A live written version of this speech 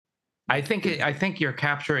I think you're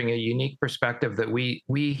capturing a unique perspective that we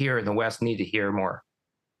here in the West need to hear more.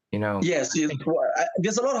 You know. Yes, yes.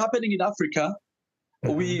 There's a lot happening in Africa.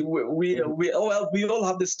 Mhm. We all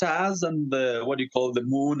have the stars and the what do you call the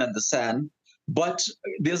moon and the sun, but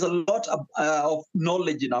there's a lot of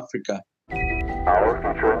knowledge in Africa. Our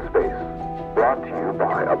Future in Space, brought to you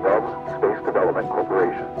by Above Space Development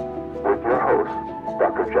Corporation, with your hosts,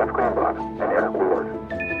 Dr. Jeff Greenblatt and Eric Ward.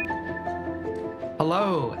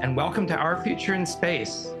 Hello, and welcome to Our Future in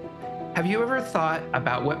Space. Have you ever thought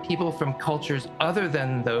about what people from cultures other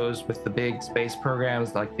than those with the big space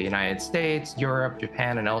programs like the United States, Europe,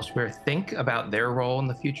 Japan, and elsewhere think about their role in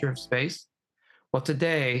the future of space? Well,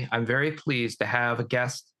 today I'm very pleased to have a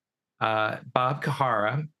guest, Bob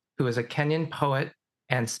Kahara, who is a Kenyan poet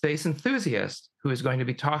and space enthusiast, who is going to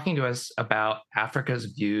be talking to us about Africa's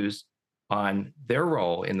views on their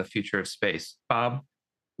role in the future of space. Bob,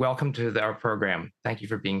 welcome to our program. Thank you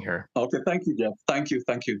for being here. Okay, thank you, Jeff. Thank you.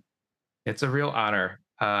 It's a real honor.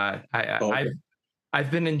 Okay.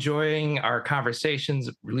 I've been enjoying our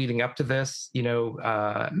conversations leading up to this,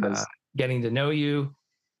 Yes. getting to know you.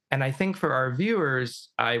 And I think for our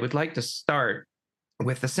viewers, I would like to start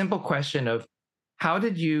with the simple question of how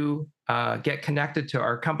did you get connected to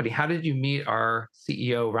our company? How did you meet our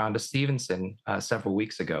CEO, Rhonda Stevenson, several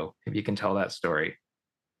weeks ago? If you can tell that story.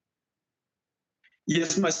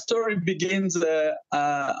 Yes, my story begins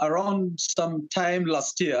around some time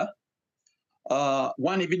last year.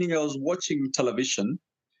 One evening, I was watching television,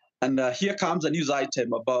 and here comes a news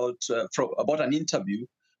item about an interview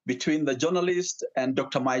between the journalist and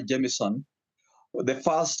Dr. Mae Jemison, the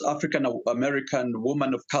first African American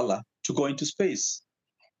woman of color to go into space.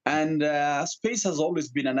 And space has always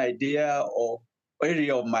been an idea or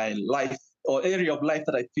area of my life or area of life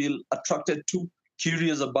that I feel attracted to,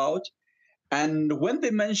 curious about. And when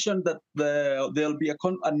they mentioned that there'll be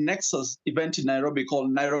a Nexus event in Nairobi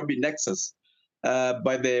called Nairobi Nexus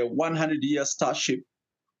by the 100-year Starship,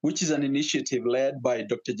 which is an initiative led by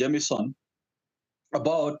Dr. Jemison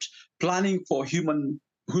about planning for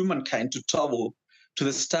humankind to travel to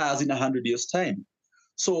the stars in 100 years' time.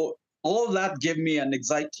 So all that gave me an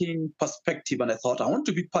exciting perspective, and I thought I want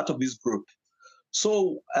to be part of this group.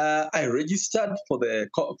 So I registered for the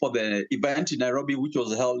event in Nairobi, which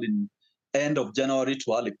was held in end of January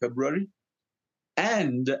to early February,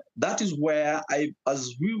 and that is where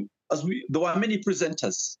there were many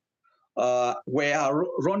presenters, where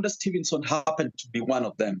Rhonda Stevenson happened to be one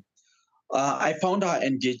of them. I found her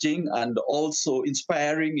engaging and also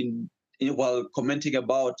inspiring while commenting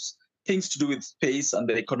about things to do with space and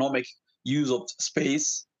the economic use of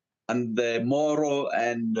space and the moral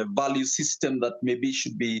and the value system that maybe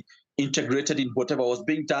should be integrated in whatever was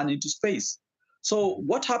being done into space. So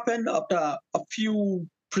what happened after a few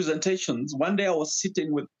presentations, one day I was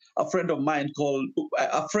sitting with a friend of mine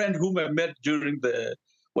a friend whom I met during the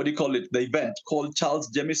event called Charles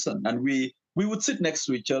Jemison, and we would sit next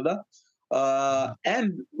to each other.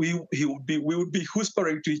 And we would be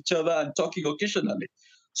whispering to each other and talking occasionally.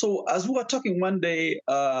 So as we were talking one day,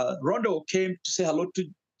 Rondo came to say hello to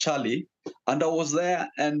Charlie, and I was there.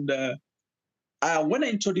 And when I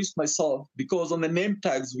introduced myself, because on the name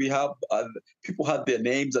tags we have people had their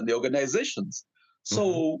names and the organizations.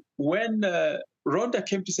 So when Rhonda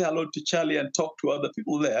came to say hello to Charlie and talk to other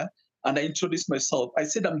people there, and I introduced myself, I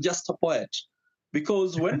said I'm just a poet,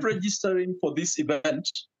 because when registering for this event,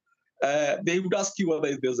 they would ask you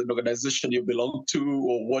whether there's an organization you belong to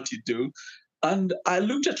or what you do. And I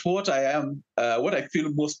looked at what I am, what I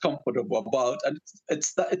feel most comfortable about, and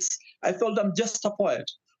I felt I'm just a poet.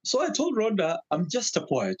 So I told Rhonda, I'm just a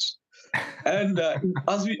poet. And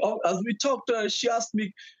as we talked, she asked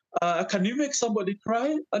me, "Can you make somebody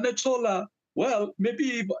cry?" And I told her, "Well,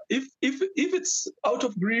 maybe if it's out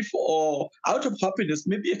of grief or out of happiness,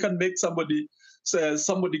 maybe I can make somebody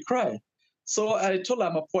cry." So I told her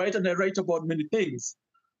I'm a poet and I write about many things.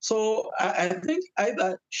 So I think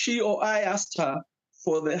either she or I asked her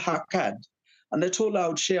for her card, and I told her I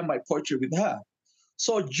would share my poetry with her.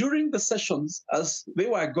 So during the sessions, as they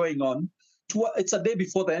were going on, it's a day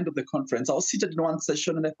before the end of the conference, I was seated in one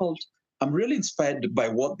session and I felt I'm really inspired by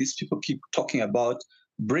what these people keep talking about,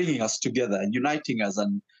 bringing us together, uniting us,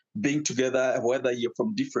 and being together, whether you're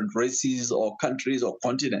from different races or countries or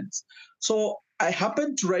continents. So I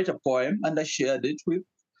happened to write a poem and I shared it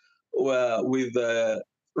with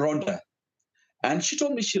Rhonda. And she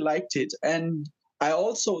told me she liked it. And I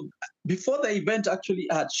also, before the event, actually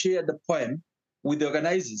I had shared the poem with the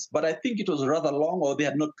organizers, but I think it was rather long or they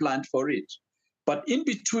had not planned for it. But in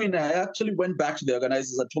between, I actually went back to the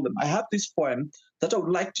organizers and told them, I have this poem that I would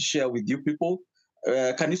like to share with you people.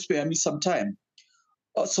 Can you spare me some time?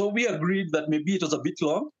 So we agreed that maybe it was a bit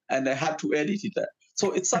long, and I had to edit it.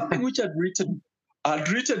 So it's something which I'd written. I'd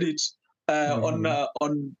written it Mhm.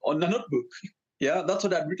 on a notebook. Yeah, that's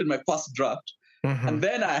what I'd written my first draft, and Mhm.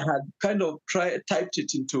 then I had kind of typed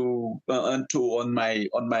it into on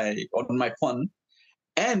my phone,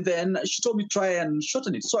 and then she told me try and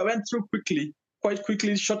shorten it. So I went through quite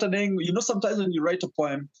quickly, shortening. Sometimes when you write a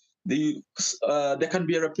poem, there can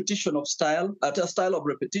be a repetition of style, a style of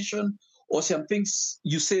repetition, or some things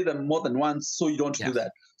you say them more than once, so you don't do Yes.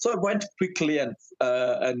 that. So I went quickly and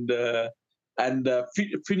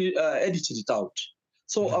edited it out.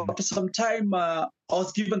 So Mhm. after some time, I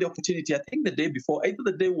was given the opportunity. I think the day before, either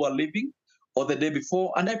the day we were leaving or the day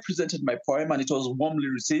before, and I presented my poem, and it was warmly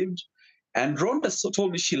received. And Rhonda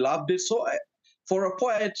told me she loved it. So for a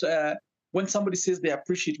poet, when somebody says they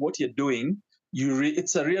appreciate what you're doing,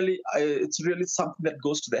 it's really something that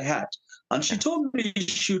goes to the heart. And she Yes. told me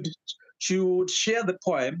she would share the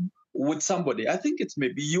poem with somebody. I think it's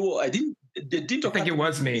maybe you. It didn't I think occur it to me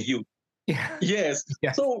was to be me. you. Yeah. Yes.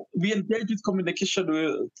 Yes. So we engaged with communication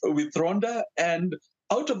with Rhonda, and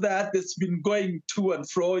out of that, it's been going to and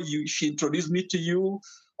fro. She introduced me to you.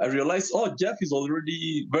 I realized, oh, Jeff is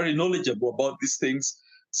already very knowledgeable about these things.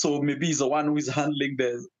 So maybe he's the one who is handling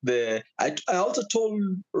the. I also told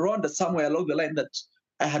Rhonda somewhere along the line that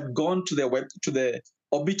I had gone to the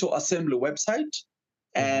Obito Assembly website,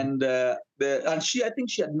 Mhm. and I think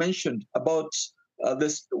she had mentioned about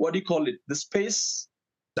this, what do you call it, the space.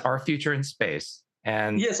 Our future in space.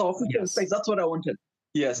 And Yes, our future yes. space. That's what I wanted.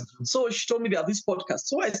 Yes. Mhm. So she told me there are these podcasts.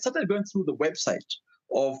 So I started going through the website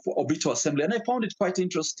of Obito Assembly, and I found it quite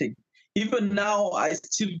interesting. Even now, I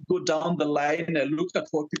still go down the line and look at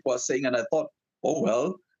what people are saying, and I thought, oh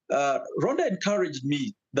well. Rhonda encouraged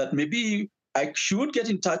me that maybe I should get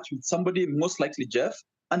in touch with somebody, most likely Jeff,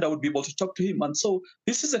 and I would be able to talk to him. And so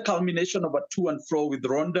this is a culmination of a to and fro with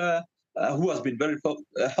Rhonda, who has been very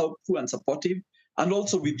helpful and supportive, and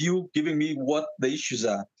also with you giving me what the issues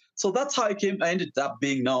are. So that's how I ended up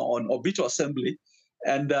being now on Obito Assembly,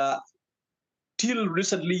 and till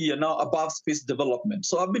recently, you're now above space development.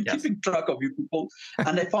 So I've been Yes. keeping track of you people,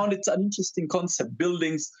 and I found it's an interesting concept: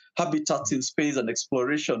 buildings, habitats in space, and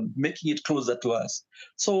exploration, making it closer to us.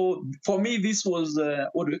 So for me, this was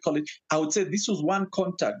what do we call it? I would say this was one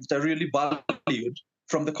contact that I really valued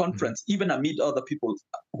from the Mhm. conference, even amid other people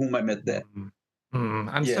whom I met there. Mhm.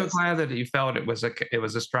 I'm so Yes. glad that you felt it was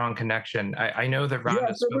a strong connection. I know that Yeah.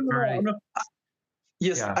 Rhonda So spoke very. no.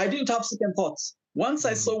 Yes, Yeah. I didn't have second thoughts. Once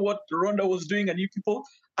I Mm. saw what Rhonda was doing and you people,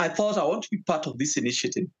 I thought I want to be part of this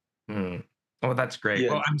initiative. Mm. Oh, that's great.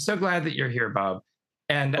 Well, Yes. I'm so glad that you're here, Bob.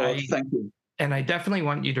 And Oh, I thank you. and I definitely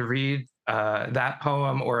want you to read that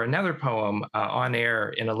poem or another poem on air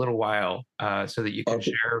in a little while, so that you can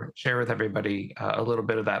Okay. share with everybody a little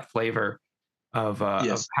bit of that flavor of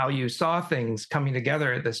Yes. how you saw things coming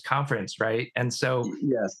together at this conference, right? And so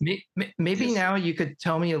Yes. maybe Yes. now you could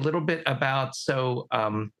tell me a little bit about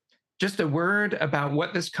just a word about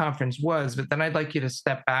what this conference was, but then I'd like you to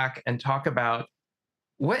step back and talk about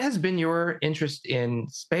what has been your interest in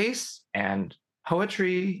space and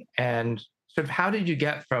poetry, and sort of how did you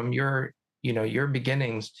get from your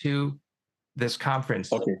beginnings to this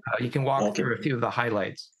conference? Okay. You can walk Okay. through a few of the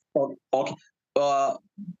highlights. Okay. Uh,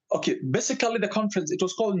 okay. Basically, the conference, it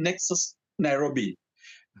was called Nexus Nairobi.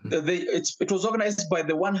 Mhm. It was organized by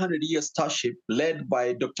the 100-year Starship, led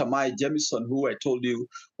by Dr. Mae Jemison, who I told you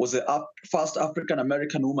was the first African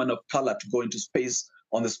American woman of color to go into space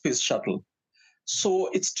on the space shuttle. So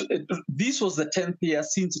this was the 10th year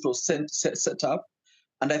since it was set up.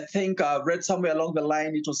 And I think I've read somewhere along the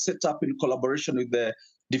line it was set up in collaboration with the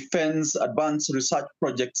Defense Advanced Research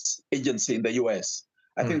Projects Agency in the US.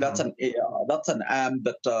 I think Mhm. that's an arm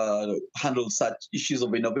that handles such issues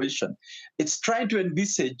of innovation. It's trying to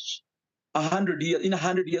envisage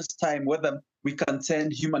 100 years time whether we can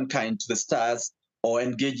send humankind to the stars or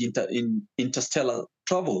engage in interstellar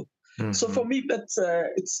travel. So for Mhm. me, that's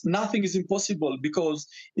it's nothing is impossible, because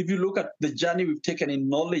if you look at the journey we've taken in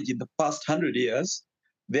knowledge in the past 100 years,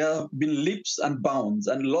 there have been leaps and bounds,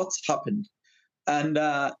 and lots happened. And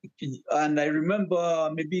I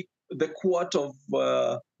remember maybe the quote of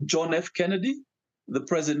John F. Kennedy, the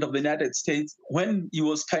president of the United States, when he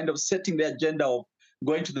was kind of setting the agenda of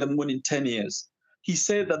going to the moon in 10 years. He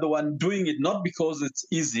said that the one doing it not because it's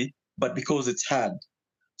easy, but because it's hard.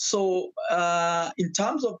 So, in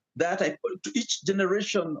terms of that, each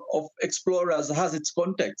generation of explorers has its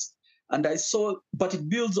context, and I saw, but it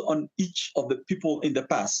builds on each of the people in the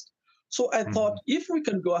past. So I thought, Mhm. if we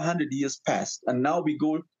can go 100 years past, and now we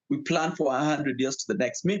plan for 100 years to the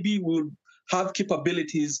next, maybe we'll have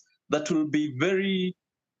capabilities that will be very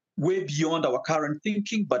way beyond our current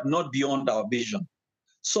thinking, but not beyond our vision.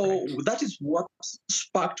 So that is what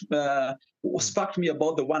sparked me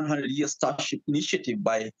about the 100-year Starship Initiative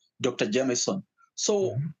by Dr. Jameson.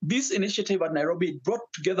 So this initiative at Nairobi brought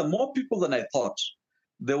together more people than I thought.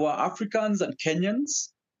 There were Africans and Kenyans,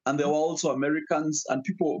 and there were also Americans and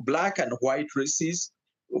people, black and white races,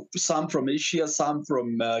 some from Asia, some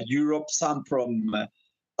from Europe, some from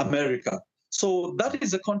America. So that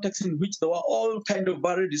is a context in which there were all kind of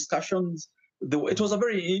varied discussions. It was a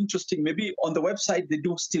very interesting. Maybe on the website they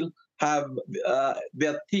do still have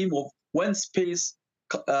their theme of when space,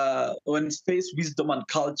 wisdom, and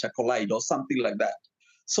culture collide, or something like that.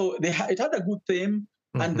 So it had a good theme,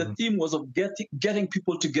 and the theme was of getting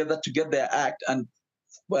people together to get their act and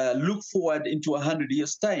look forward into 100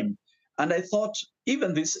 years' time. And I thought, even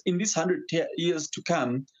in this 100 years to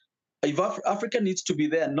come, if Africa needs to be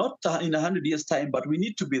there, not in 100 years' time, but we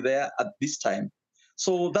need to be there at this time.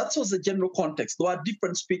 So that was the general context. There are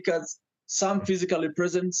different speakers, some physically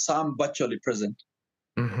present, some virtually present.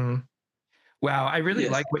 Wow, I really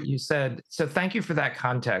like what you said. So thank you for that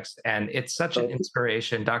context. And it's such an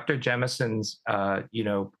inspiration. Dr. Jemison's,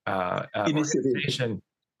 organization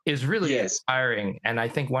is really inspiring. And I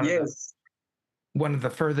think one of the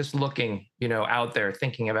furthest looking, out there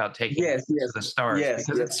thinking about taking it to the stars,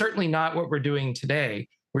 because it's certainly not what we're doing today.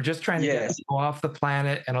 We're just trying to get people off the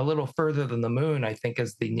planet, and a little further than the moon, I think,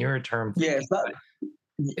 is the nearer term.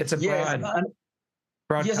 It's a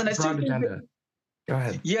broad agenda. Go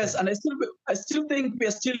ahead. Yes, and I still think we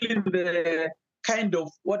are still in the kind of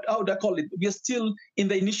how would I call it? We are still in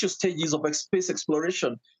the initial stages of space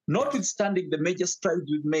exploration, notwithstanding the major strides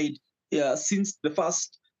we've made since the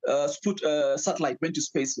first satellite went to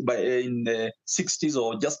space in the 60s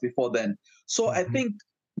or just before then. So I think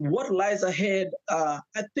what lies ahead, I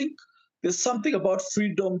think there's something about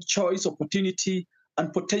freedom, choice, opportunity,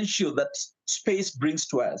 and potential that space brings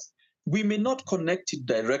to us. We may not connect it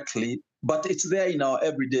directly, but it's there in our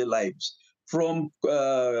everyday lives. From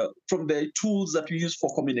the tools that we use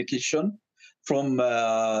for communication, from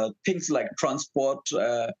things like transport,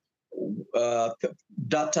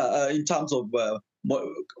 data in terms of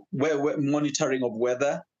monitoring of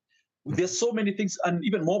weather. There's so many things, and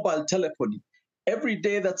even mobile telephony. Every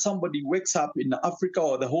day that somebody wakes up in Africa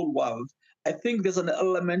or the whole world, I think there's an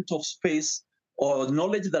element of space or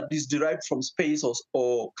knowledge that is derived from space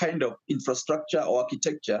or kind of infrastructure or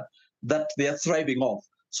architecture that they are thriving off.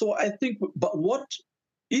 So I think, but what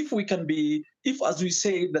if we can be, if as we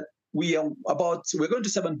say that we're going to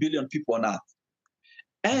 7 billion people on Earth,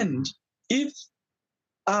 and if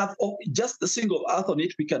Earth, or just a single Earth on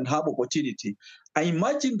it, we can have opportunity. I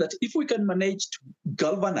imagine that if we can manage to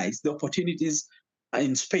galvanize the opportunities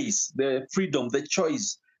in space, the freedom, the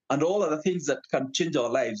choice, and all other things that can change our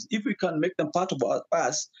lives, if we can make them part of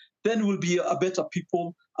us, then we'll be a better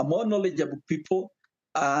people, a more knowledgeable people,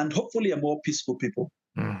 and hopefully a more peaceful people.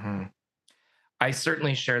 I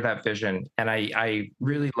certainly share that vision. And I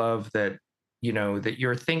really love that, that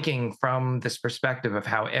you're thinking from this perspective of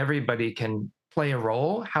how everybody can play a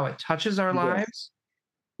role, how it touches our lives.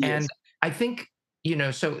 And I think,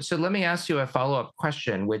 so let me ask you a follow-up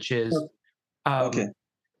question, which is,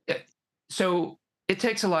 so it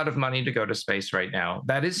takes a lot of money to go to space right now.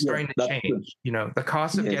 That is starting to change. The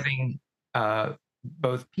cost of getting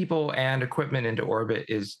both people and equipment into orbit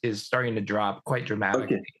is starting to drop quite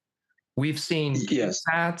dramatically. We've seen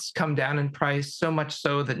CubeSats come down in price, so much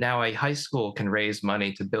so that now a high school can raise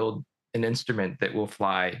money to build an instrument that will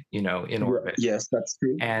fly, in orbit. Yes, that's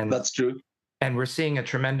true. And that's true. And we're seeing a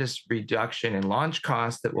tremendous reduction in launch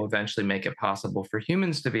costs that will eventually make it possible for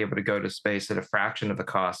humans to be able to go to space at a fraction of the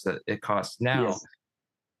cost that it costs now.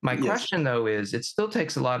 My question, though, is it still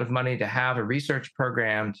takes a lot of money to have a research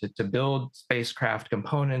program, to build spacecraft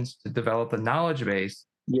components, to develop a knowledge base.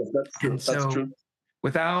 Yes, that's true. That's true.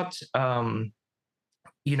 Without,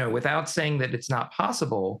 without saying that it's not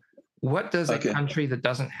possible, what does a country that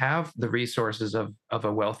doesn't have the resources of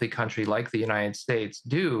a wealthy country like the United States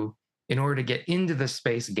do in order to get into the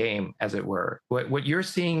space game, as it were? What you're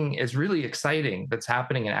seeing is really exciting that's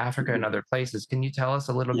happening in Africa and other places. Can you tell us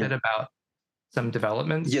a little bit about some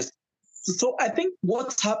developments? Yes. So I think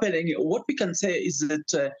what's happening, what we can say is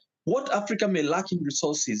that what Africa may lack in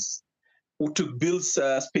resources to build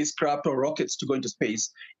spacecraft or rockets to go into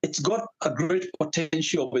space, it's got a great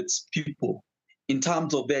potential of its people in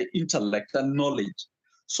terms of their intellect and knowledge.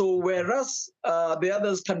 So whereas the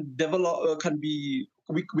others can develop, we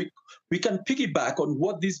can piggyback on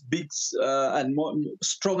what these big and more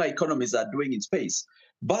stronger economies are doing in space.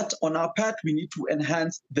 But on our part, we need to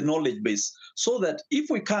enhance the knowledge base so that if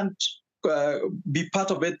we can't be part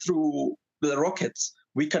of it through the rockets,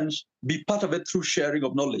 we can be part of it through sharing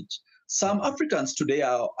of knowledge. Some Africans today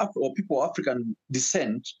or people of African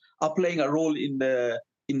descent are playing a role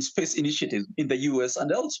in space initiatives in the US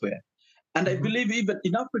and elsewhere. And I believe even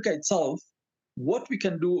in Africa itself, what we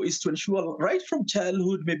can do is to ensure right from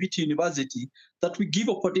childhood, maybe to university, that we give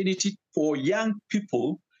opportunity for young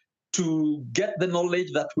people to get the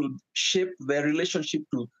knowledge that will shape their relationship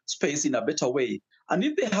to space in a better way. And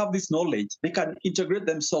if they have this knowledge, they can integrate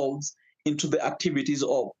themselves into the activities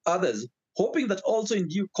of others, hoping that also in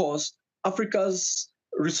due course, Africa's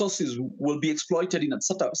resources will be exploited in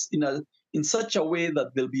such a way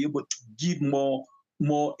that they'll be able to give more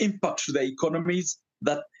impact to their economies,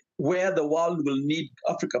 that where the world will need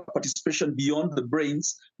Africa participation beyond the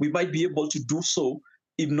brains, we might be able to do so,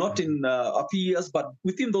 if not in a few years, but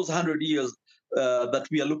within those 100 years that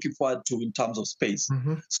we are looking forward to in terms of space.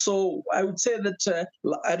 So I would say that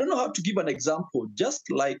I don't know how to give an example. Just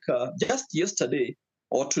yesterday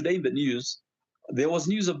or today in the news, there was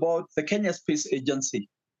news about the Kenya Space Agency.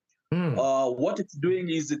 What it's doing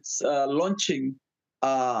is it's launching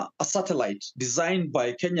a satellite designed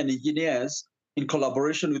by Kenyan engineers in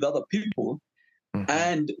collaboration with other people.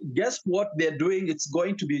 And guess what they're doing? It's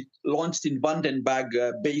going to be launched in Vandenberg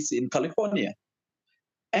base in California.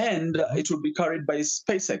 And it will be carried by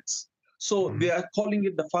SpaceX. So they are calling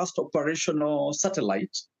it the first operational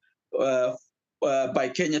satellite by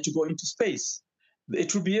Kenya to go into space.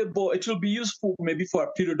 It will be useful maybe for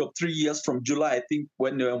a period of 3 years from July, I think,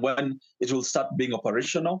 when it will start being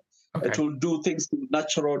operational. It will do things to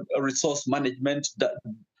natural resource management,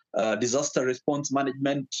 disaster response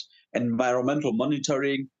management, environmental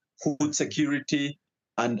monitoring, food security,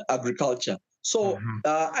 and agriculture. So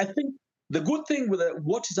I think the good thing with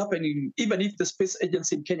what is happening, even if the space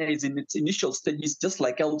agency in Kenya is in its initial stages, just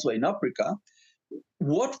like elsewhere in Africa,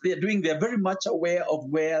 what they're doing, they're very much aware of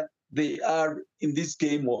where they are in this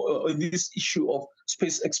game or in this issue of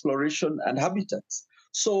space exploration and habitats.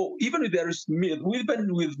 So even if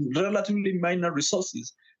even with relatively minor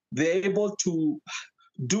resources, they're able to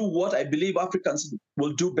do what I believe Africans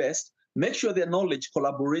will do best: make sure their knowledge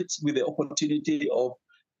collaborates with the opportunity of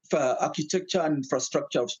architecture and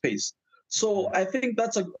infrastructure of space. So I think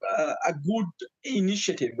that's a good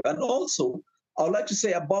initiative. And also, I would like to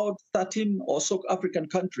say about 13 or so African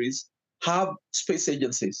countries have space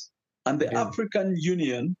agencies. And the African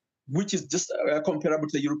Union, which is just comparable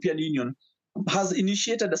to the European Union, has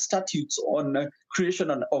initiated a statutes on creation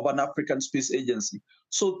of an African space agency.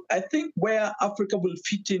 So I think where Africa will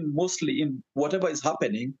fit in mostly in whatever is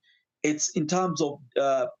happening, it's in terms of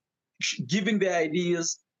giving their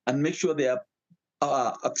ideas and make sure they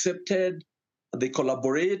are accepted, they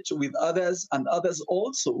collaborate with others, and others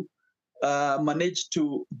also manage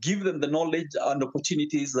to give them the knowledge and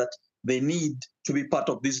opportunities that they need to be part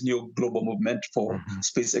of this new global movement for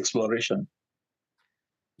space exploration.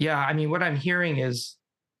 Yeah, I mean, what I'm hearing is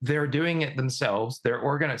they're doing it themselves. They're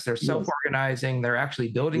self-organizing. They're actually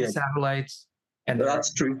building satellites, and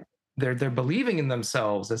that's true. They're believing in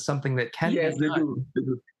themselves as something that can be done. They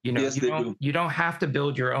do. You know, do. You don't have to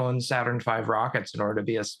build your own Saturn V rockets in order to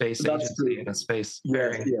be a space agency in a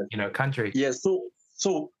space-faring country. Yes.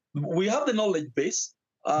 So we have the knowledge base.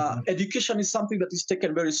 Education is something that is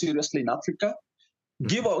taken very seriously in Africa.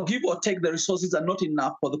 Give or take, the resources are not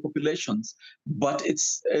enough for the populations, but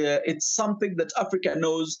it's something that Africa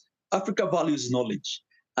knows. Africa values knowledge,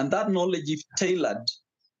 and that knowledge, if tailored,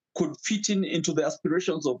 could fit into the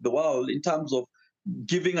aspirations of the world in terms of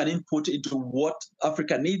giving an input into what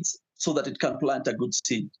Africa needs so that it can plant a good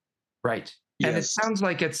seed. Right. Yes. And it sounds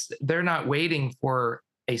like they're not waiting for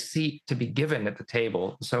a seat to be given at the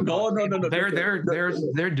table. So no.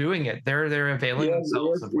 They're doing it. They're availing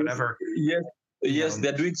themselves of whatever. Yes,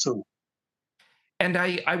 they're doing so. And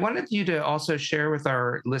I wanted you to also share with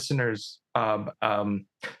our listeners,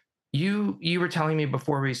 you were telling me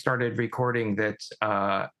before we started recording that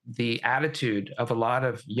the attitude of a lot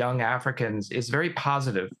of young Africans is very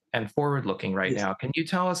positive and forward-looking right now. Can you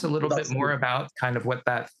tell us a little bit more about kind of what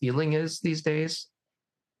that feeling is these days?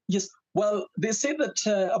 Yes. Well, they say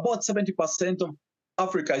that about 70% of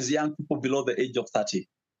Africa is young people below the age of 30.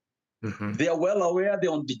 They are well aware. They're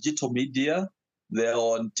on digital media. They're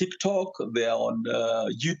on TikTok, they're on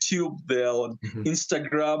YouTube, they're on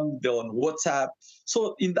Instagram, they're on WhatsApp.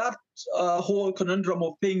 So in that whole conundrum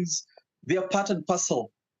of things, they are part and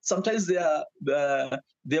parcel. Sometimes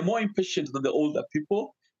they're more impatient than the older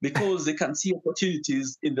people because they can see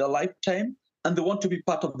opportunities in their lifetime and they want to be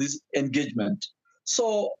part of this engagement.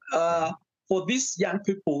 So for these young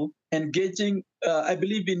people, engaging, I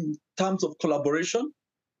believe in terms of collaboration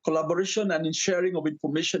and in sharing of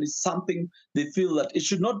information is something they feel that it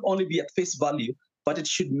should not only be at face value, but it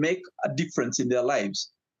should make a difference in their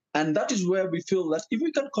lives. And that is where we feel that if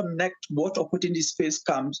we can connect what opportunity space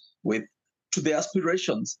comes with to their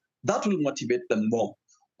aspirations, that will motivate them more.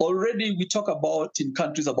 Already we talk about in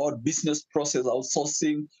countries about business process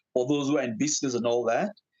outsourcing for those who are in business and all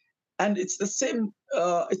that. And it's the same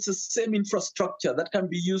infrastructure that can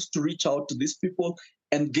be used to reach out to these people,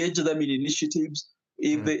 engage them in initiatives.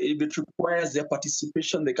 If it requires their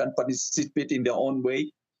participation, they can participate in their own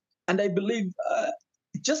way. And I believe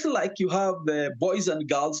just like you have the boys and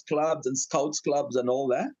girls clubs and scouts clubs and all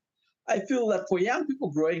that, I feel that for young people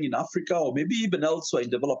growing in Africa or maybe even elsewhere in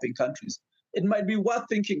developing countries, it might be worth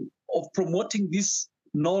thinking of promoting this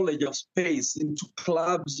knowledge of space into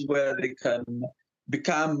clubs where they can they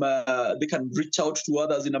can reach out to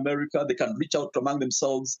others in America, they can reach out among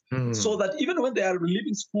themselves, so that even when they are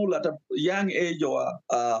leaving school at a young age or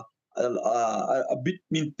a bit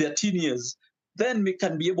in their teen years, then they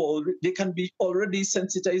can be already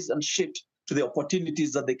sensitized and shaped to the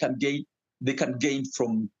opportunities that they can gain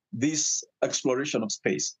from this exploration of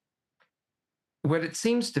space. What it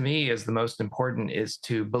seems to me is the most important is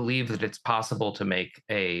to believe that it's possible to make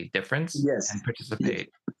a difference Yes. and participate,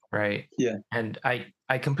 right? Yeah. And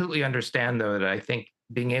I completely understand, though, that I think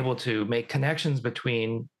being able to make connections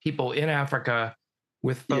between people in Africa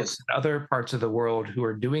with folks in other parts of the world who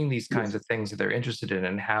are doing these kinds of things that they're interested in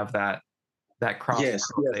and have that cross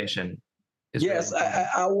fertilization is really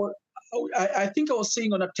important. I think I was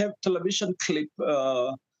seeing on a television clip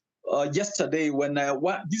yesterday when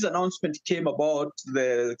this announcement came about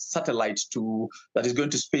the satellite that is going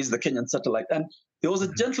to space, the Kenyan satellite, and there was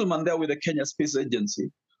a gentleman there with the Kenya Space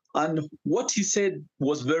Agency, and what he said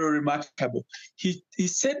was very remarkable. He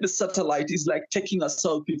said the satellite is like taking a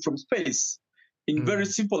selfie from space. In very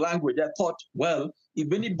simple language, I thought, well,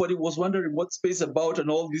 if anybody was wondering what space is about and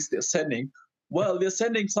all this they're sending, well, they're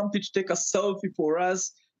sending something to take a selfie for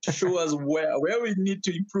us to show us where we need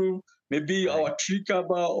to improve, maybe our tree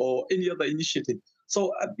cover or any other initiative.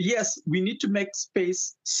 So yes, we need to make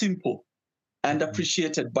space simple and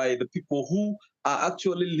appreciated by the people who are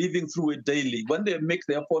actually living through it daily. When they make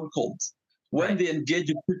their phone calls, when they engage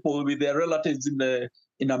with people, with their relatives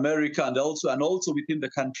in America and also within the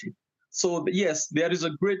country. So yes, there is a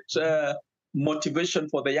great motivation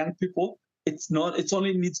for the young people. It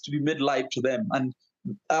only needs to be made live to them. And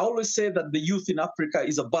I always say that the youth in Africa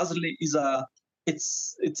is a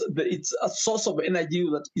source of energy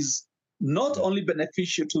that is not only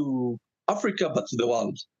beneficial to Africa but to the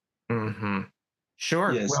world. Mm-hmm.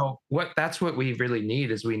 Sure. Yes. Well, that's what we really need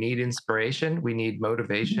is we need inspiration, we need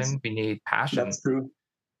motivation, we need passion. That's true.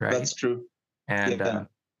 Right. That's true. And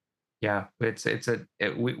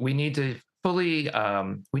we need to fully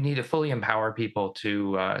empower people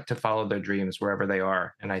to follow their dreams wherever they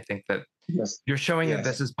are. And I think that you're showing that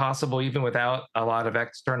this is possible even without a lot of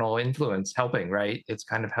external influence helping, right? It's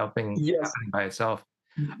kind of happening by itself.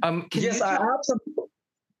 I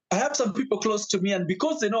have some people close to me, and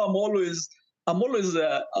because they know I'm always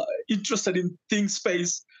interested in things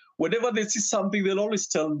space. Whenever they see something, they'll always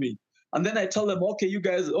tell me, and then I tell them, okay, you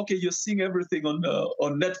guys, you're seeing everything on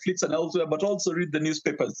Netflix and elsewhere, but also read the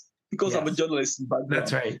newspapers because I'm a journalist in background.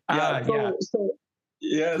 That's right.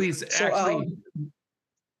 Please,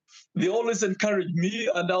 they always encourage me,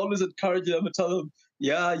 and I always encourage them and tell them,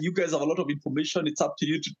 you guys have a lot of information. It's up to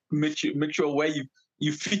you to make sure where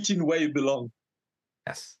you fit in, where you belong.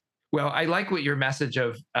 Yes. Well, I like what your message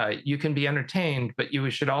of you can be entertained, but you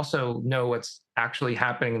should also know what's actually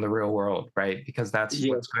happening in the real world, right? Because that's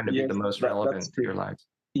what's going to be the most relevant to your lives.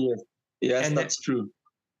 Yes, that's true.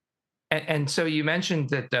 And so you mentioned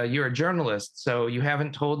that you're a journalist, so you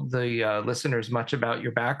haven't told the listeners much about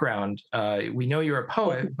your background. We know you're a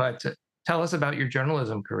poet, but tell us about your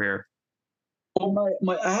journalism career.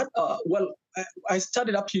 I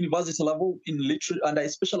studied up to university level in literature, and I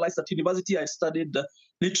specialized at university. I studied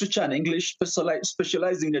literature and English,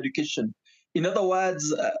 specializing in education. In other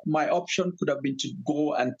words, my option could have been to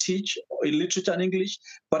go and teach in literature and English,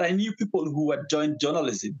 but I knew people who had joined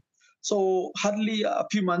journalism. So hardly a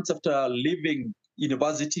few months after leaving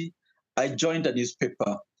university, I joined a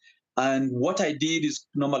newspaper. And what I did is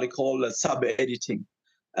normally called sub-editing.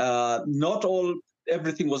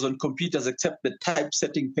 Everything was on computers except the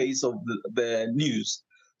typesetting phase of the news.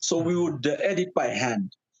 So we would edit by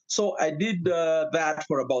hand. So I did that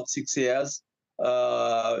for about 6 years,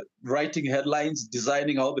 writing headlines,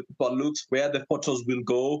 designing how the paper looks, where the photos will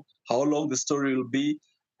go, how long the story will be.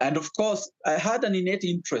 And of course, I had an innate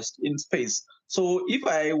interest in space. So if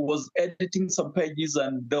I was editing some pages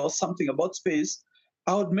and there was something about space,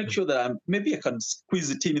 I would make sure that maybe I can squeeze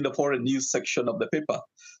it in the foreign news section of the paper.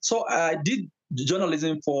 So I did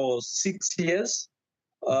journalism for 6 years.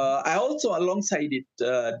 I also, alongside it,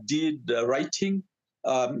 did writing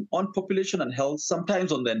on population and health,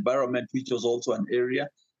 sometimes on the environment, which was also an area,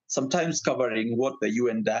 sometimes covering what the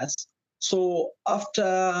UN does. So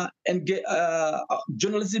after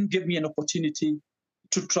journalism gave me an opportunity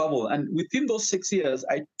to travel, and within those 6 years,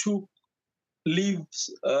 I took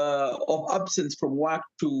leaves of absence from work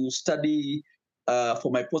to study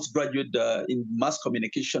for my postgraduate in mass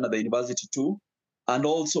communication at the university too, and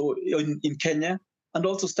also in Kenya, and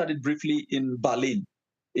also studied briefly in Berlin,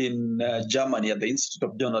 in Germany, at the Institute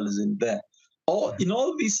of Journalism there. In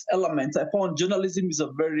all these elements, I found journalism is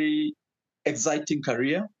a very exciting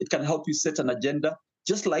career. It can help you set an agenda,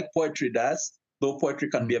 just like poetry does, though poetry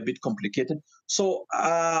can be a bit complicated. So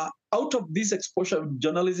out of this exposure of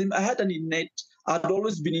journalism, I had an innate, I'd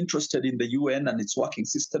always been interested in the UN and its working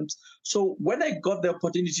systems. So when I got the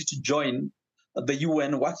opportunity to join the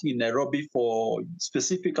UN working in Nairobi for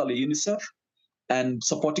specifically UNICEF and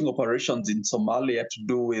supporting operations in Somalia to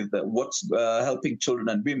do with what's helping children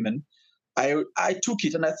and women, I took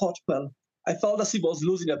it and I thought, well, I felt as if I was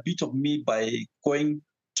losing a bit of me by going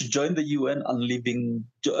to join the UN and leaving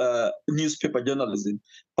newspaper journalism.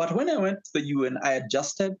 But when I went to the UN, I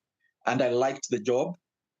adjusted and I liked the job.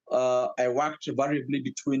 I worked variably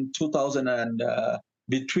between 2000 and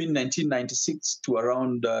between 1996 to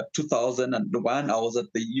around 2001. I was at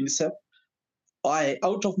the UNICEF.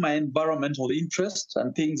 Out of my environmental interest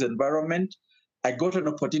and things environment, I got an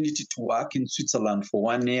opportunity to work in Switzerland for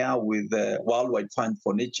 1 year with the Worldwide Fund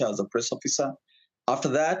for Nature as a press officer. After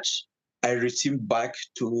that, I returned back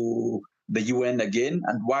to the UN again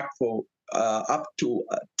and worked for up to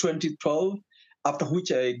 2012, after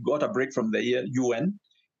which I got a break from the UN.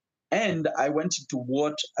 And I went into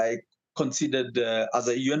what I considered as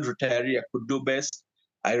a UN retiree I could do best.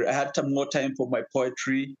 I had some more time for my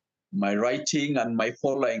poetry, my writing, and my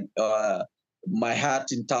following my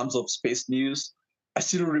heart in terms of space news. I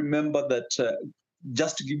still remember that,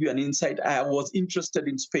 just to give you an insight, I was interested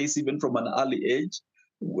in space even from an early age.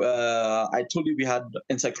 I told you we had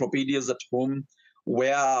encyclopedias at home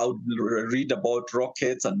where I would read about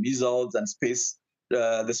rockets and missiles and space,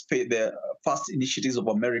 the first initiatives of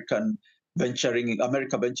America venturing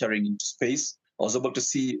into space. I was able to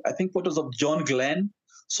see, I think, photos of John Glenn.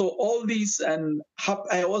 So all these, and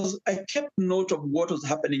I kept note of what was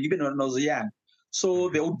happening even when I was young. So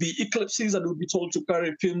there would be eclipses and would be told to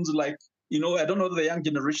carry films like, I don't know if the young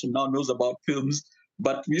generation now knows about films,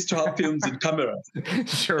 but we used to have films in cameras.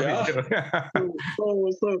 Sure, yeah? We do.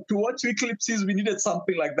 So to watch eclipses, we needed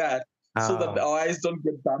something like that so that our eyes don't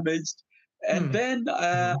get damaged. And then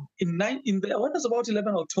when I was about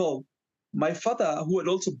 11 or 12, my father, who had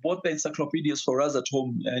also bought the encyclopedias for us at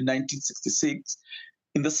home in 1966,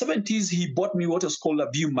 in the 70s, he bought me what is called a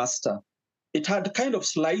Viewmaster. It had kind of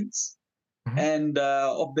slides and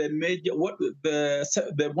of the major,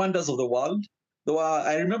 the wonders of the world.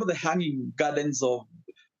 I remember the hanging gardens of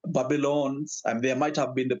Babylon, and there might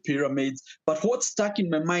have been the pyramids. But what stuck in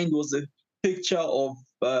my mind was a picture of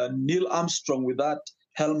Neil Armstrong with that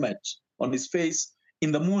helmet on his face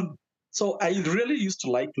in the moon. So I really used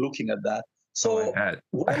to like looking at that. So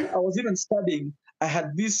while I was even studying, I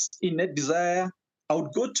had this innate desire. I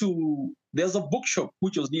would go to, there's a bookshop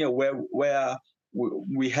which was near where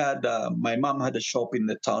we had, my mom had a shop in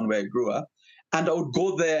the town where I grew up. And I would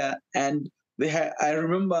go there and I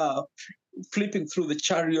remember flipping through the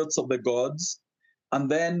chariots of the gods. And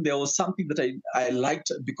then there was something that I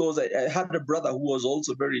liked because I had a brother who was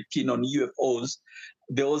also very keen on UFOs.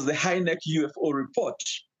 There was the High Neck UFO report.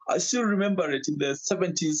 I still remember it in the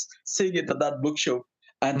 70s, seeing it at that bookshop,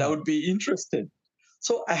 and I would be interested.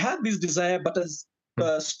 So I had this desire, but as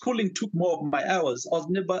schooling took more of my hours, I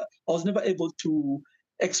was never able to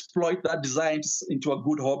exploit that desire into a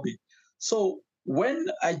good hobby. So when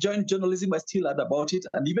I joined journalism, I still had about it,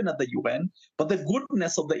 and even at the UN. But the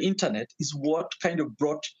goodness of the internet is what kind of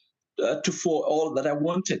brought to fore all that I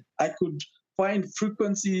wanted. I could find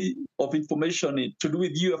frequency of information to do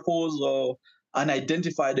with UFOs or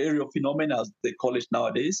unidentified aerial phenomena, as they call it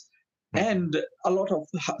nowadays, and a lot of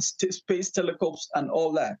space telescopes and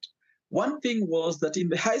all that. One thing was that in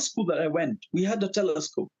the high school that I went, we had a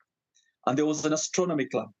telescope, and there was an astronomy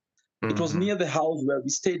club. It was near the house where we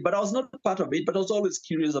stayed, but I was not part of it, but I was always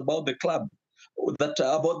curious about the club,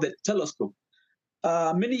 about the telescope.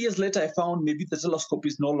 Many years later, I found maybe the telescope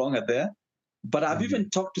is no longer there, but I've even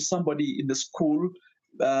talked to somebody in the school,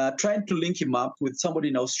 trying to link him up with somebody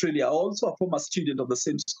in Australia, also a former student of the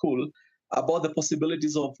same school, about the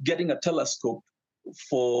possibilities of getting a telescope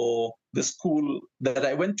for the school that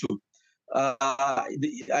I went to.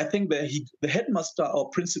 I think the headmaster or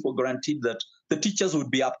principal guaranteed that the teachers would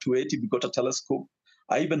be up to it if we got a telescope.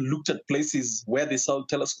 I even looked at places where they sell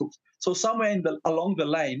telescopes. So somewhere along the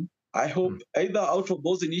line, I hope either out of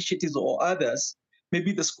those initiatives or others,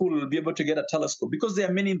 maybe the school will be able to get a telescope because there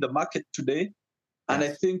are many in the market today. And I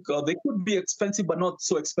Yes. think they could be expensive, but not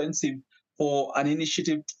so expensive for an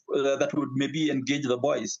initiative that would maybe engage the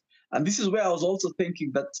boys. And this is where I was also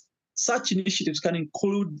thinking that such initiatives can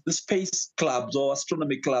include the space clubs or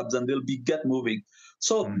astronomy clubs, and they'll be get moving.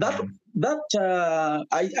 So I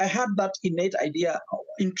had that innate idea,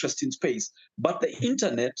 interest in space, but the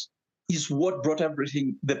internet is what brought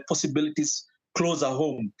everything, the possibilities closer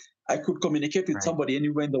home. I could communicate with Right. somebody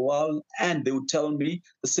anywhere in the world, and they would tell me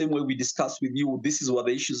the same way we discussed with you. This is what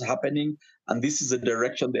the issue is happening, and this is the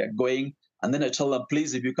direction they are going. And then I tell them,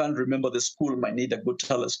 please, if you can't remember, the school might need a good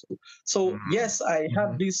telescope. So yes, I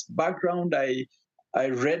have this background. I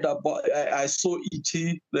read about. I saw ET,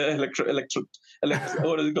 the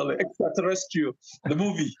what is it called, extraterrestrial, the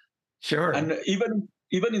movie. Sure. And even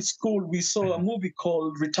in school, we saw a movie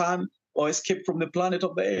called Return or Escape from the Planet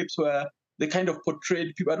of the Apes, where they kind of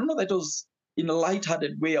portrayed people. I don't know that it was in a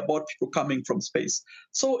light-hearted way about people coming from space.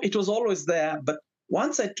 So it was always there. But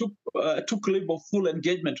once I took leave of full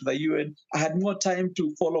engagement with the UN, I had more time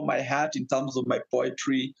to follow my heart in terms of my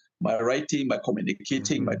poetry, my writing, my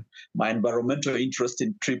communicating, my environmental interest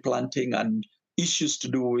in tree planting and issues to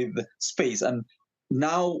do with space. And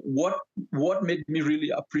now what made me really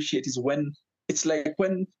appreciate is when it's like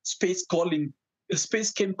when space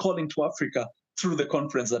came calling to Africa through the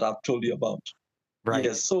conference that I've told you about. Right.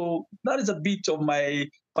 Yes, so that is a bit of my,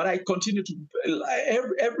 but I continue to,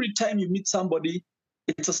 every time you meet somebody,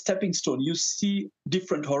 it's a stepping stone. You see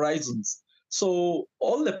different horizons. So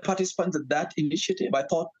all the participants at that initiative, I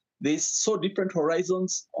thought they saw different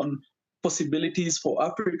horizons on possibilities for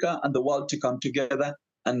Africa and the world to come together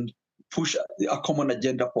and push a common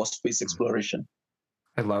agenda for space exploration.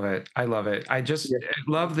 I love it. I love it. I just Yes.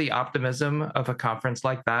 love the optimism of a conference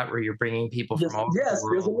like that where you're bringing people Yes, from all over the yes,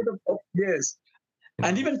 there's a world. lot of yes. You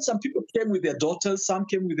And know. even some people came with their daughters, some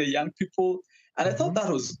came with their young people. And I thought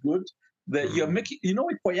that was good. That you're making,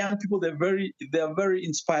 for young people, they're very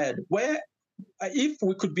inspired. Where if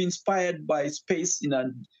we could be inspired by space in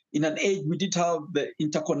an age we did have the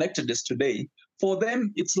interconnectedness today, for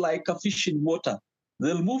them it's like a fish in water.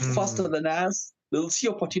 They'll move faster than us, they'll see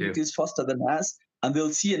Yeah. opportunities faster than us, and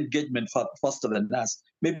they'll see engagement faster than us.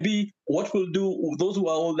 Maybe what we'll do, those who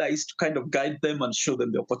are older, is to kind of guide them and show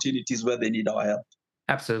them the opportunities where they need our help.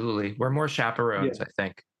 Absolutely. We're more Yeah. chaperones, I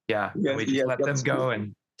think. Yeah. And Yes, we just yes, let them that's go true.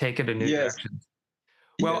 and take it in new Yes, directions.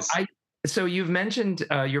 Well, yes, so you've mentioned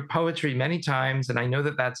your poetry many times, and I know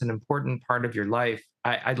that that's an important part of your life.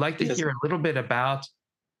 I'd like to yes. hear a little bit about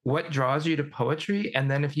what draws you to poetry, and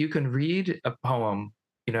then if you can read a poem,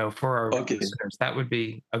 for our Okay. listeners, that would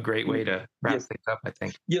be a great way to wrap Yes, things up, I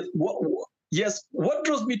think. yes. What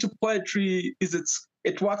draws me to poetry is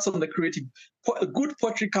it works on the creative. Good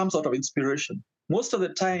poetry comes out of inspiration. Most of the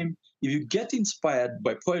time, if you get inspired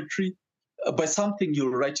by poetry, by something,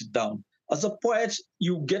 you'll write it down. As a poet,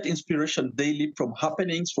 you get inspiration daily from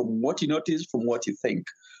happenings, from what you notice, from what you think.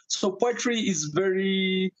 So poetry is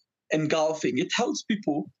very engulfing. It helps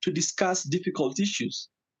people to discuss difficult issues,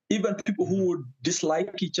 even people who would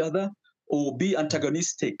dislike each other or be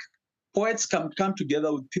antagonistic. Poets can come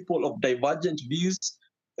together with people of divergent views,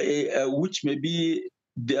 which may be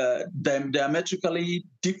diametrically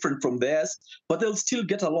different from theirs, but they'll still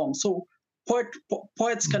get along. So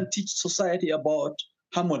poets can teach society about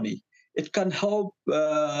harmony. It can help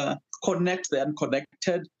connect the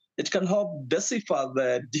unconnected. It can help decipher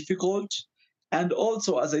the difficult. And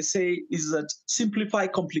also, as I say, is that simplify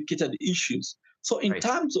complicated issues. So Right.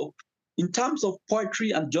 in terms of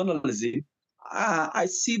poetry and journalism, I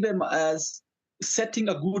see them as setting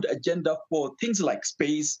a good agenda for things like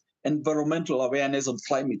space, environmental awareness on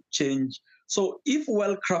climate change. So, if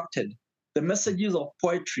well crafted, the messages of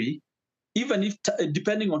poetry, even if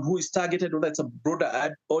depending on who is targeted, whether it's a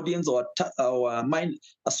broader audience or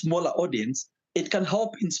a smaller audience, it can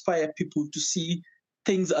help inspire people to see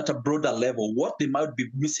things at a broader level, what they might be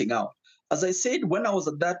missing out. As I said, when I was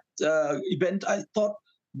at that event, I thought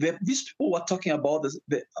these people were talking about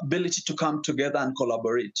the ability to come together and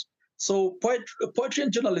collaborate. So poetry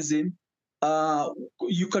and journalism, uh,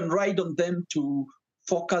 you can ride on them to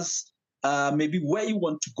focus maybe where you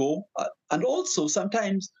want to go, and also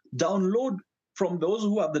sometimes download from those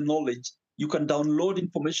who have the knowledge. You can download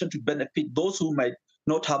information to benefit those who might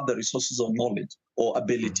not have the resources or knowledge or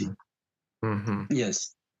ability. Mm-hmm.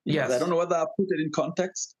 Yes. Yes. I don't know whether I put it in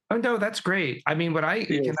context. Oh no, that's great. I mean, can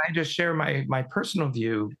I just share my personal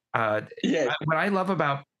view? Yes. What I love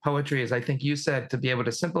about poetry is I think you said to be able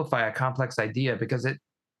to simplify a complex idea because it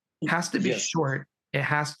has to be Yes. short it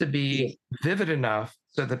has to Yes. be vivid enough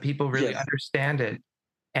so that people really Yes. understand it,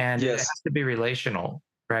 and it has Yes. to be relational,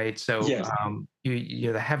 right? So Yes.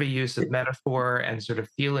 the heavy use of metaphor and sort of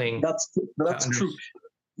feeling to That's under. true.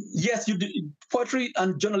 Yes, poetry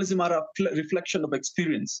and journalism are a reflection of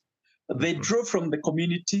experience. They Mhm. draw from the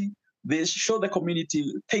community. They show the community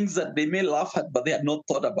things that they may laugh at, but they had not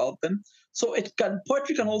thought about them. So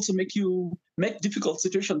poetry can also make difficult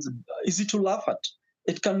situations easy to laugh at.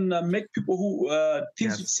 It can make people who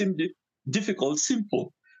things which Yes. seem difficult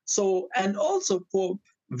simple. So, and also for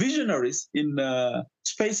visionaries in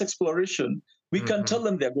space exploration, we can Hmm. tell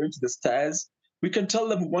them they're going to the stars. We can tell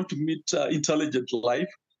them we want to meet intelligent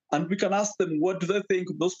life, and we can ask them what do they think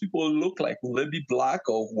those people look like. Will they be black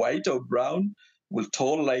or white or brown? Will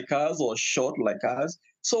tall like us or short like us?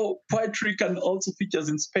 So poetry can also feature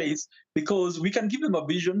in space because we can give them a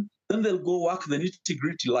vision, then they'll go work the nitty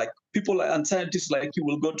gritty. Like people and scientists like you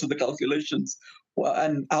will go to the calculations. Well,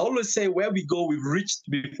 and I always say where we go, we've reached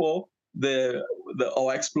before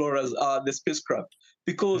our explorers are the spacecraft.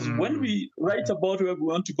 Because when Mm-hmm. we write about where we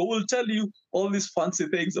want to go, we'll tell you all these fancy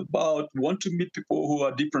things about we want to meet people who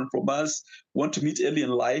are different from us, want to meet alien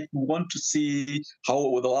life, we want to see how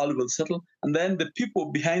the world will settle. And then the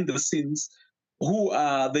people behind the scenes, who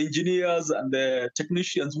are the engineers and the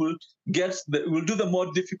technicians, will do the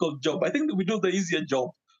more difficult job. I think that we do the easier job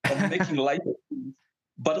of making light of things,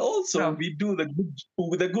 but also Well, we do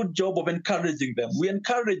the good job of encouraging them. We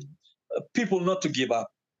encourage people not to give up.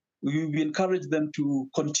 We encourage them to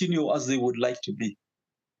continue as they would like to be.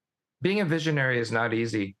 being a visionary is not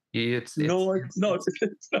easy. No, it's not.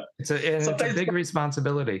 And it's a Sometimes, big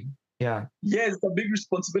responsibility. Yeah. yes, it's a big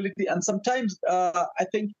responsibility. And sometimes I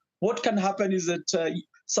think what can happen is that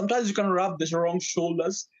sometimes you can rub the wrong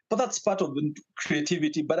shoulders, but that's part of the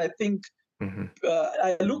creativity. But I think Hmm.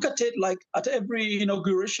 I look at it like at every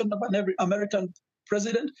inauguration of every American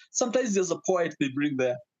president, sometimes there's a poet they bring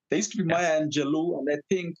there. There used to be Yes. Maya Angelou, and I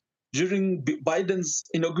think during Biden's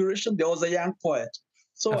inauguration, there was a young poet. A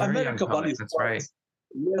So very young America poet. values That's right. poets.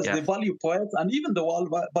 Yes, they Yes. value poets, and even the world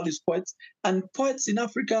values poets. And poets in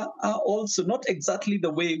Africa are also not exactly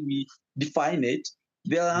the way we define it.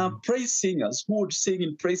 They are Mhm. praise singers who would sing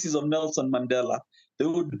in praises of Nelson Mandela. They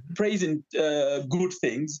would Mhm. praise in good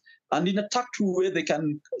things, and in a tactful way, they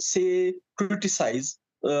can say, criticize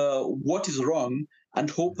what is wrong, and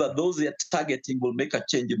hope that those they are targeting will make a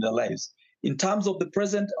change in their lives. In terms of the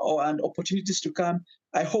present and opportunities to come,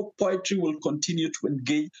 I hope poetry will continue to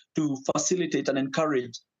engage, to facilitate and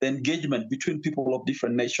encourage the engagement between people of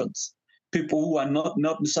different nations. People who are not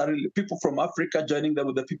necessarily people from Africa joining them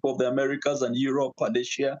with the people of the Americas and Europe and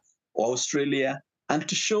Asia or Australia, and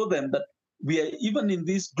to show them that we are even in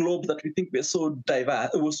this globe that we think we're so diverse,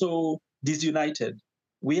 we're so disunited.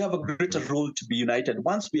 We have a greater Mhm. role to be united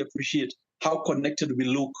once we appreciate how connected we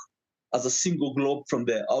look as a single globe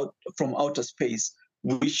from outer space.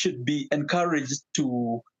 We should be encouraged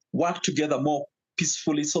to work together more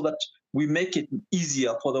peacefully so that we make it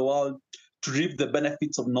easier for the world to reap the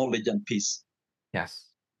benefits of knowledge and peace.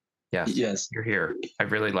 Yes. Yes. Yes. You're here. I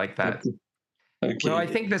really like that. Okay. Well, I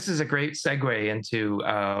Okay. think this is a great segue into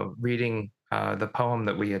reading the poem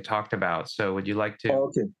that we had talked about. So, would you like to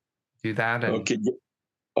Okay. do that? And Okay.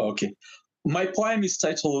 Okay. My poem is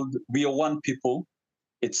titled "We Are One People."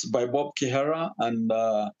 It's by Bob Kihara, and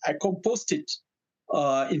I composed it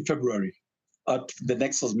in February at the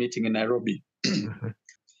Nexus meeting in Nairobi. Mhm.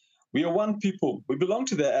 We are one people. We belong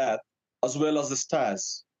to the earth as well as the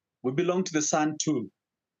stars. We belong to the sun too.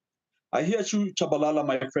 I hear Chu Chabalala,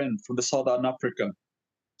 my friend from the Southern Africa,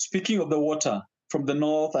 speaking of the water from the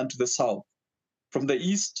north and to the south, from the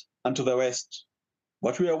east and to the west.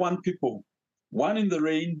 But we are one people, one in the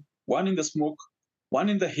rain, one in the smoke, one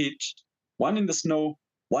in the heat, one in the snow,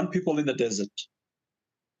 one people in the desert.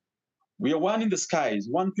 We are one in the skies,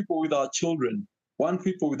 one people with our children, one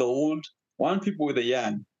people with the old, one people with the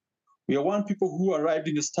young. We are one people who arrived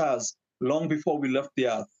in the stars long before we left the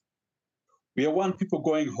earth. We are one people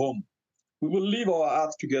going home. We will leave our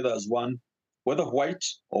earth together as one, whether white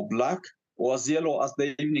or black or as yellow as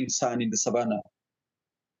the evening sun in the savannah.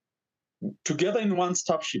 Together in one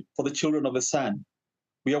starship for the children of the sun.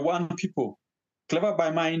 We are one people, clever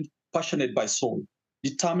by mind, passionate by soul,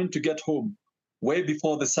 determined to get home way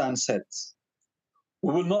before the sun sets.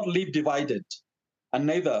 We will not live divided, and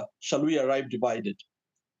neither shall we arrive divided.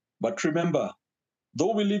 But remember,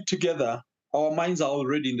 though we live together, our minds are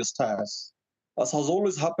already in the stars. As has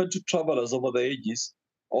always happened to travelers over the ages,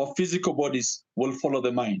 our physical bodies will follow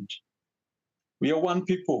the mind. We are one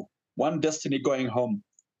people, one destiny going home.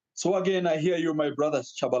 So again, I hear you, my brother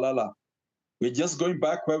Chabalala. We're just going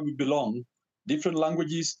back where we belong, different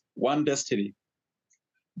languages, one destiny.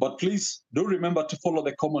 But please do remember to follow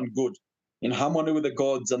the common good in harmony with the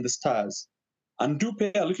gods and the stars, and do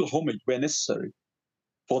pay a little homage where necessary,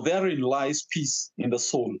 for therein lies peace in the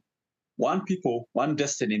soul, one people, one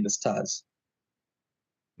destiny in the stars.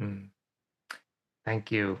 Mm.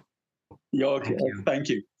 Thank you. Yeah, okay. Thank you. Thank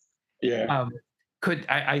you. Yeah.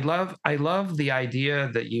 I love the idea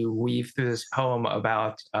that you weave through this poem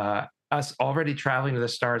about us already traveling to the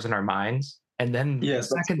stars in our minds, and then the Yes,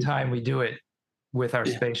 that's second true. time we do it with our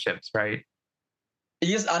Yeah. spaceships, right?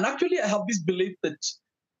 Yes, and actually, I have this belief that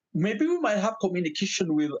maybe we might have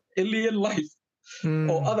communication with alien life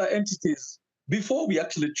or Mm, other entities before we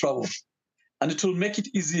actually travel, and it will make it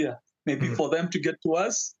easier, maybe mm, for them to get to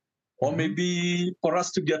us, or mhm, maybe for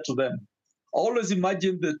us to get to them. Always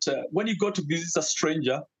imagine that when you go to visit a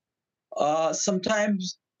stranger,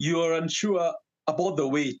 sometimes you are unsure about the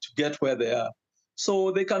way to get where they are.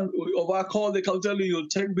 So they can, over a call, they can tell you, you'll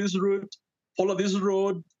take this route, follow this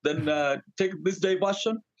road, then take this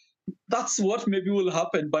diversion. That's what maybe will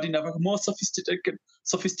happen, but in a more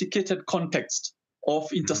sophisticated context of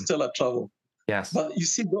mhm. interstellar travel. Yes, But you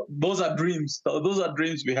see, those are dreams. Those are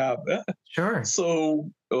dreams we have. sure.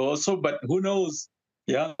 So, but who knows?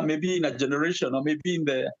 Yeah, maybe in a generation or maybe in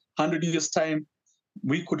the 100 years' time,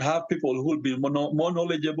 we could have people who will be more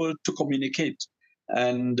knowledgeable to communicate.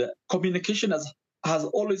 And communication has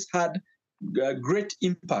always had a great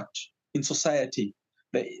impact in society.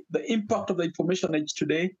 The Mm, impact of the information age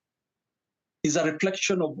today is a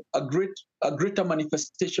reflection of a greater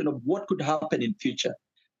manifestation of what could happen in future.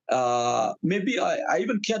 Maybe I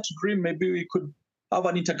even care to dream. Maybe we could have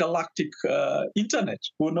an intergalactic internet.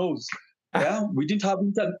 Who knows? ah, Yeah, we didn't have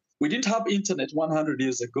internet. We didn't have internet 100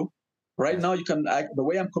 years ago. Right yes, now, the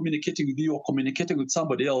way I'm communicating with you or communicating with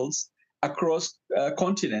somebody else across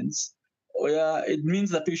continents. It means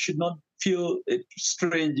that we should not feel it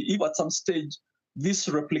strange if at some stage this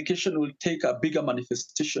replication will take a bigger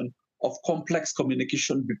manifestation of complex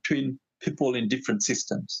communication between people in different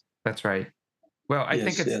systems. that's right. Well, I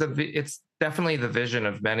think Yes, yes, it's definitely the vision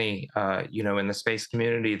of many, in the space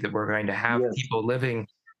community that we're going to have yes, people living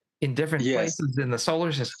in different yes. places in the solar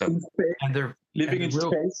In system, space, and they're and living they're in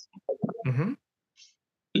real, space, mhm,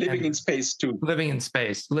 living in and space too. living in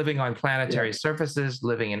space, living on Yeah. planetary surfaces,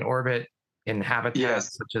 living in orbit, in Yes,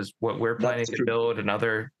 habitats such as what we're planning that's to true. build, and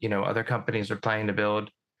other companies are planning to build.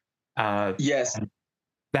 Uh, Yes, and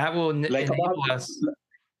that will like about enable us.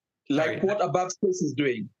 like Sorry. what above space is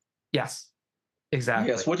doing. Yes, Yes,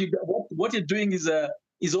 exactly. what you're doing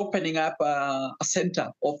is opening up a center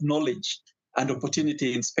of knowledge and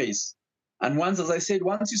opportunity in space. And once, as I said,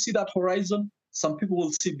 once you see that horizon, some people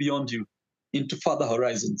will see beyond you into further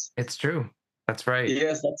horizons. It's true. That's right.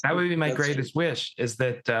 Yes, that's That true. would be my That's true. greatest wish, is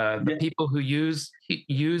that the Yeah. people who use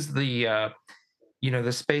the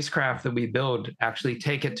spacecraft that we build actually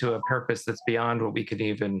take it to a purpose that's beyond what we could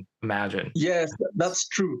even imagine. Yes, that's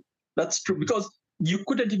true. That's true because you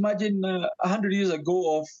couldn't imagine 100 years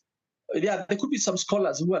ago of yeah, there could be some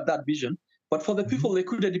scholars who had that vision, but for the Mhm. people they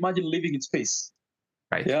couldn't imagine living in space.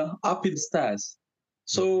 Right. Yeah, up in the stars.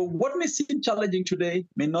 So Mhm. what may seem challenging today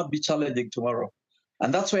may not be challenging tomorrow,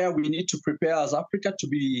 and that's where we need to prepare as Africa to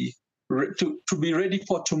be to be ready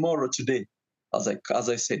for tomorrow today, as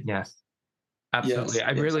I said. Yes. Absolutely.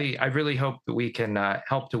 Yes, yes, I really hope that we can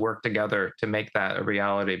help to work together to make that a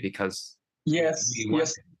reality, because yes, we want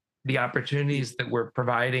yes, the opportunities that we're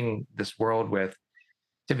providing this world with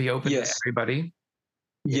to be open to yes, everybody,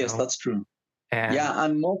 you yes. know, That's true. and Yeah,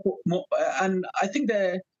 and and I think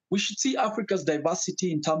that we should see Africa's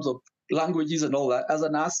diversity in terms of languages and all that as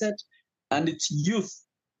an asset, and its youth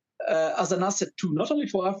as an asset too, not only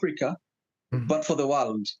for Africa Mhm. but for the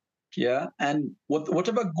world. Yeah, and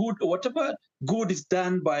whatever good is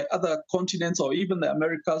done by other continents or even the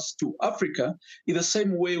Americas to Africa, in the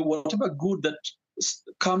same way, whatever good that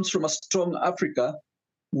comes from a strong Africa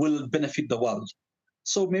will benefit the world.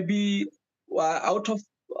 So maybe out of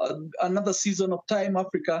another season of time,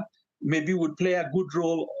 Africa maybe would play a good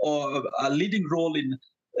role or a leading role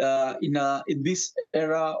in this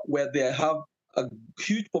era where they have a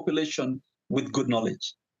huge population with good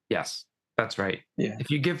knowledge. Yes, that's right. Yeah, If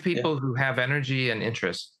you give yeah. people who have energy and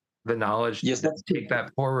interest the knowledge to Yes, that's true. take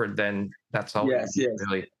that forward, then that's all we Yes, need, yes,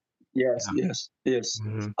 really. yes, Yeah. yes, yes.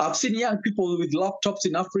 Hmm. I've seen young people with laptops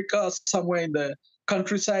in Africa, somewhere in the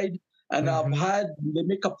countryside, and I've Hmm. had they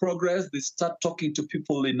make a progress. They start talking to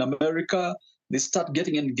people in America. They start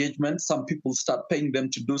getting engagement. Some people start paying them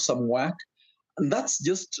to do some work, and that's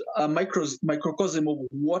just a microcosm of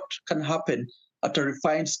what can happen at a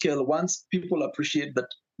refined scale once people appreciate that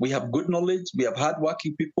we have good knowledge, we have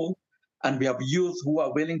hardworking people, and we have youth who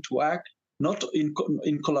are willing to act. not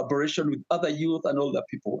in collaboration with other youth and older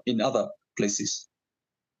people in other places.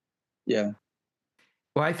 Yeah.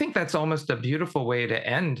 Well, I think that's almost a beautiful way to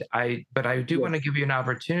end. But I do want to give you an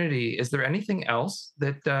opportunity. Is there anything else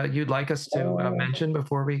that you'd like us to mention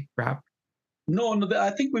before we wrap? No,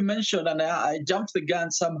 I think we mentioned, and I jumped the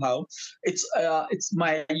gun somehow. It's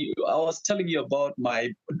my. I was telling you about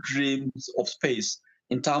my dreams of space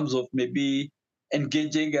in terms of maybe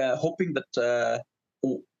engaging, hoping that.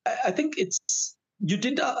 I think it's you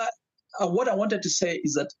did. What I wanted to say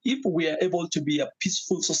is that if we are able to be a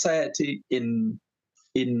peaceful society in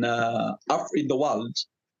the world,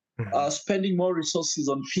 spending more resources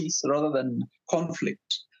on peace rather than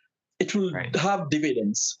conflict, it will have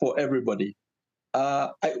dividends for everybody.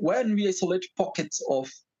 When we isolate pockets of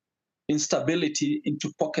instability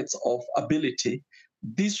into pockets of ability,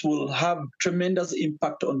 this will have tremendous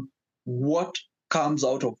impact on what comes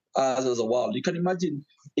out of us as a world. You can imagine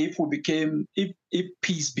if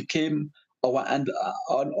peace became our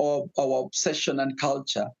obsession and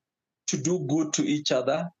culture, to do good to each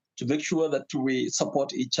other, to make sure that we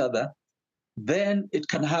support each other, then it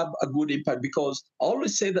can have a good impact. Because I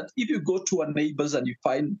always say that if you go to our neighbors and you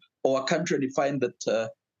find, or a country, and you find that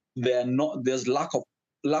there's lack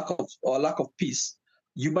of peace,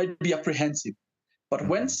 you might be apprehensive. But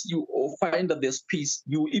once you find that there's peace,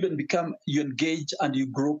 you engage and you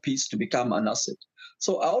grow peace to become an asset.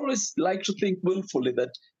 So I always like to think willfully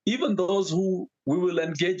that even those who we will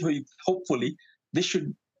engage with, hopefully,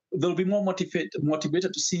 they'll be more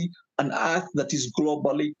motivated to see an earth that is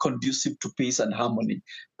globally conducive to peace and harmony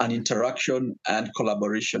and interaction and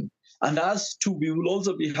collaboration. And us too, we will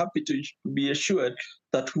also be happy to be assured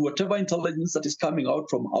that whatever intelligence that is coming out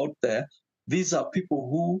from out there, these are people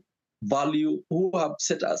who have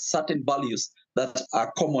set us certain values that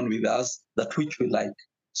are common with us, that which we like.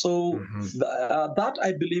 So that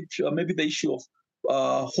I believe maybe the issue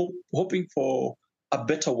of hoping for a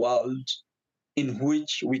better world in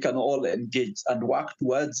which we can all engage and work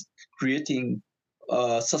towards creating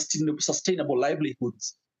sustainable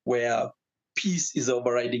livelihoods where peace is the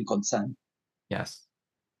overriding concern. Yes.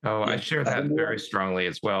 Oh, I share that very strongly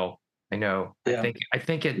as well. I know. Yeah. I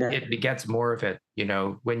think it begets more of it. You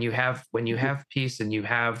know, when you have peace and you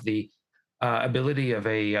have the ability of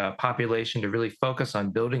a population to really focus on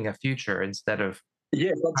building a future instead of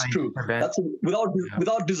that's true. That's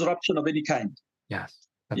without disruption of any kind. Yes,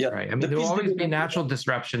 that's right. I mean, there will always be natural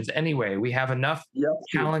disruptions anyway. We have enough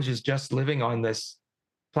challenges just living on this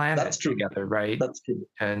planet together, right? That's true.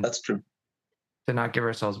 And that's true. To not give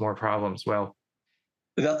ourselves more problems. Well,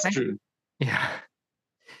 that's true. Yeah.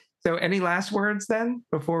 So any last words then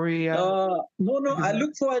before we... No. I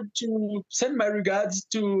look forward to send my regards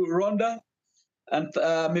to Rhonda, and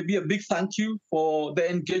maybe a big thank you for the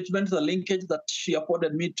engagement, the linkage that she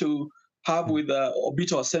afforded me to have with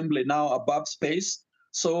Orbital Assembly, now Above Space.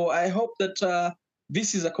 So I hope that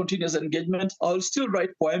this is a continuous engagement. I'll still write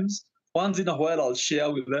poems. Once in a while, I'll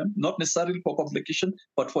share with them, not necessarily for publication,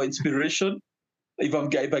 but for inspiration, if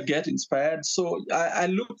I get inspired. So I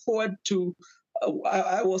look forward to...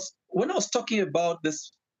 when I was talking about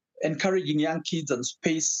this, encouraging young kids and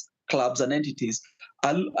space clubs and entities,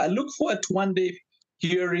 I look forward to one day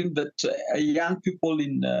hearing that young people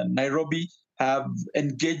in Nairobi have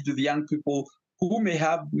engaged with young people who may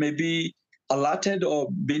have maybe alerted or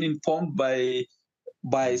been informed by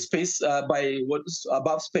space, by what's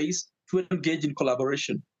Above Space, to engage in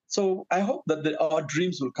collaboration. So I hope that our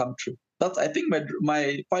dreams will come true. That's, I think,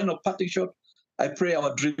 my final parting shot. I pray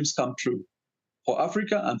our dreams come true for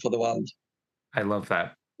Africa and for the world. I love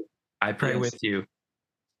that. I pray with you.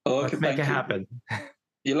 Okay, let's make it happen.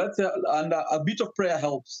 Yeah, and a bit of prayer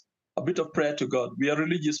helps. A bit of prayer to God. We are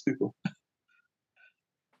religious people.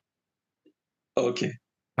 Okay.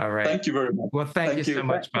 All right. Thank you very much. Well, thank you so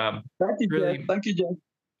much, Bob. Thank you, Jen. Thank you, Jen.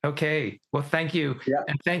 Okay. Well, thank you. Yeah.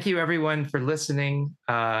 And thank you, everyone, for listening.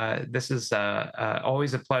 This is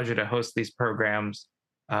always a pleasure to host these programs.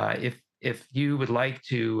 If you would like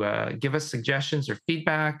to give us suggestions or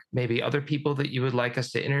feedback, maybe other people that you would like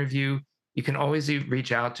us to interview, you can always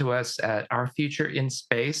reach out to us at Our Future in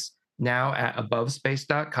Space, now at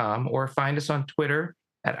abovespace.com, or find us on Twitter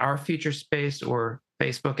at Our Future Space or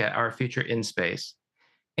Facebook at Our Future in Space.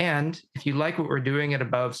 And if you like what we're doing at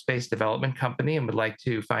Above Space Development Company and would like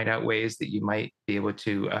to find out ways that you might be able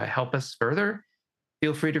to help us further,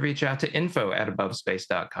 feel free to reach out to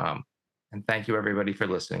info@abovespace.com. And thank you, everybody, for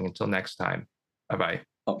listening. Until next time. Bye-bye.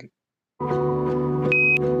 Okay.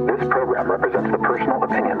 This program represents the personal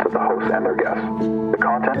opinions of the hosts and their guests. The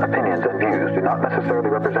content, opinions, and views do not necessarily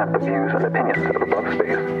represent the views and opinions of Above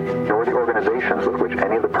Space, nor the organizations with which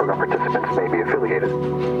any of the program participants may be affiliated.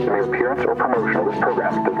 The mere appearance or promotion of this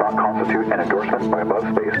program does not constitute an endorsement by Above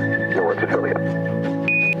Space nor its affiliates.